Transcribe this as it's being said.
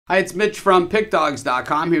Hi, it's Mitch from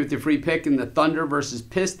Pickdawgz.com here with your free pick in the Thunder versus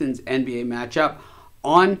Pistons NBA matchup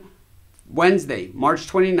on Wednesday, March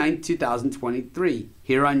 29th, 2023.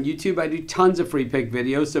 Here on YouTube, I do tons of free pick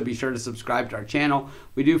videos, so be sure to subscribe to our channel.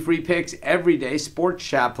 We do free picks every day,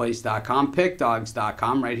 sportschatplace.com,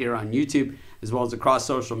 pickdawgz.com, right here on YouTube, as well as across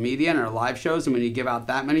social media and our live shows. And when you give out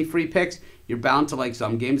that many free picks, you're bound to like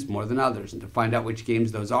some games more than others. And to find out which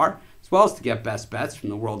games those are, as well as to get best bets from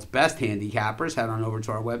the world's best handicappers, head on over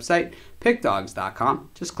to our website, pickdawgz.com.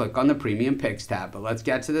 Just click on the Premium Picks tab. But let's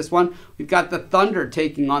get to this one. We've got the Thunder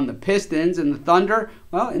taking on the Pistons, and the Thunder,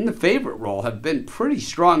 well, in the favorite role, have been pretty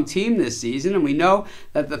strong team this season, and we know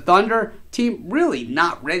that the Thunder team really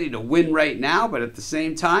not ready to win right now, but at the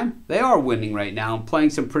same time, they are winning right now and playing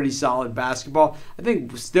some pretty solid basketball. I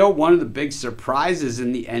think still one of the big surprises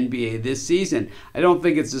in the NBA this season. I don't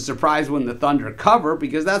think it's a surprise when the Thunder cover,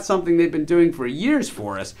 because that's something they've been doing for years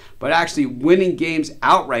for us, but actually winning games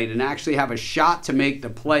outright and actually have a shot to make the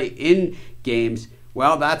play in games,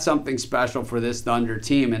 well, that's something special for this Thunder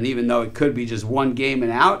team. And even though it could be just one game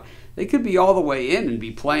and out, they could be all the way in and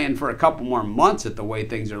be playing for a couple more months at the way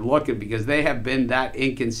things are looking, because they have been that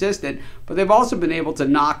inconsistent, but they've also been able to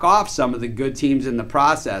knock off some of the good teams in the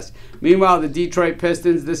process. Meanwhile, the Detroit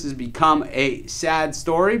Pistons, this has become a sad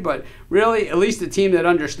story, but really, at least a team that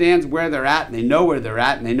understands where they're at, and they know where they're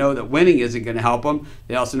at, and they know that winning isn't going to help them.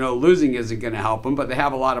 They also know losing isn't going to help them, but they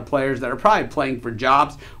have a lot of players that are probably playing for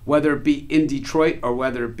jobs, whether it be in Detroit or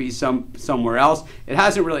whether it be somewhere else. It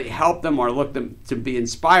hasn't really helped them or looked them to be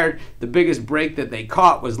inspired. The biggest break that they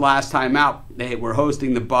caught was last time out. They were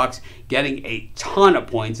hosting the Bucks, getting a ton of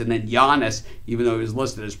points, and then Giannis, even though he was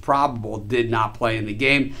listed as probable, did not play in the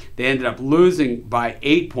game. They ended up losing by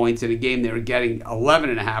 8 points in a game they were getting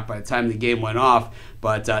 11.5 by the time the game went off,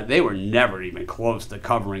 but they were never even close to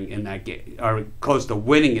covering in that game, or close to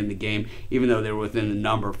winning in the game, even though they were within the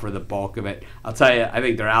number for the bulk of it. I'll tell you, I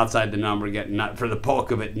think they're outside the number getting not for the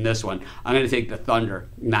bulk of it in this one. I'm going to take the Thunder,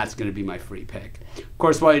 and that's going to be my free pick. Of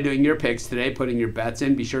course, while you're doing your picks today, putting your bets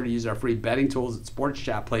in, be sure to use our free betting tools at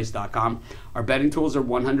sportschatplace.com. Our betting tools are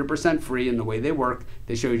 100% free, and the way they work,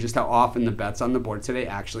 they show you just how often the bets on the board today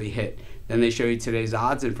actually hit. Then they show you today's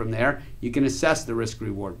odds, and from there, you can assess the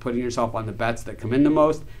risk-reward, putting yourself on the bets that come in the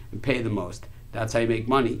most and pay the most. That's how you make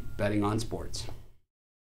money betting on sports.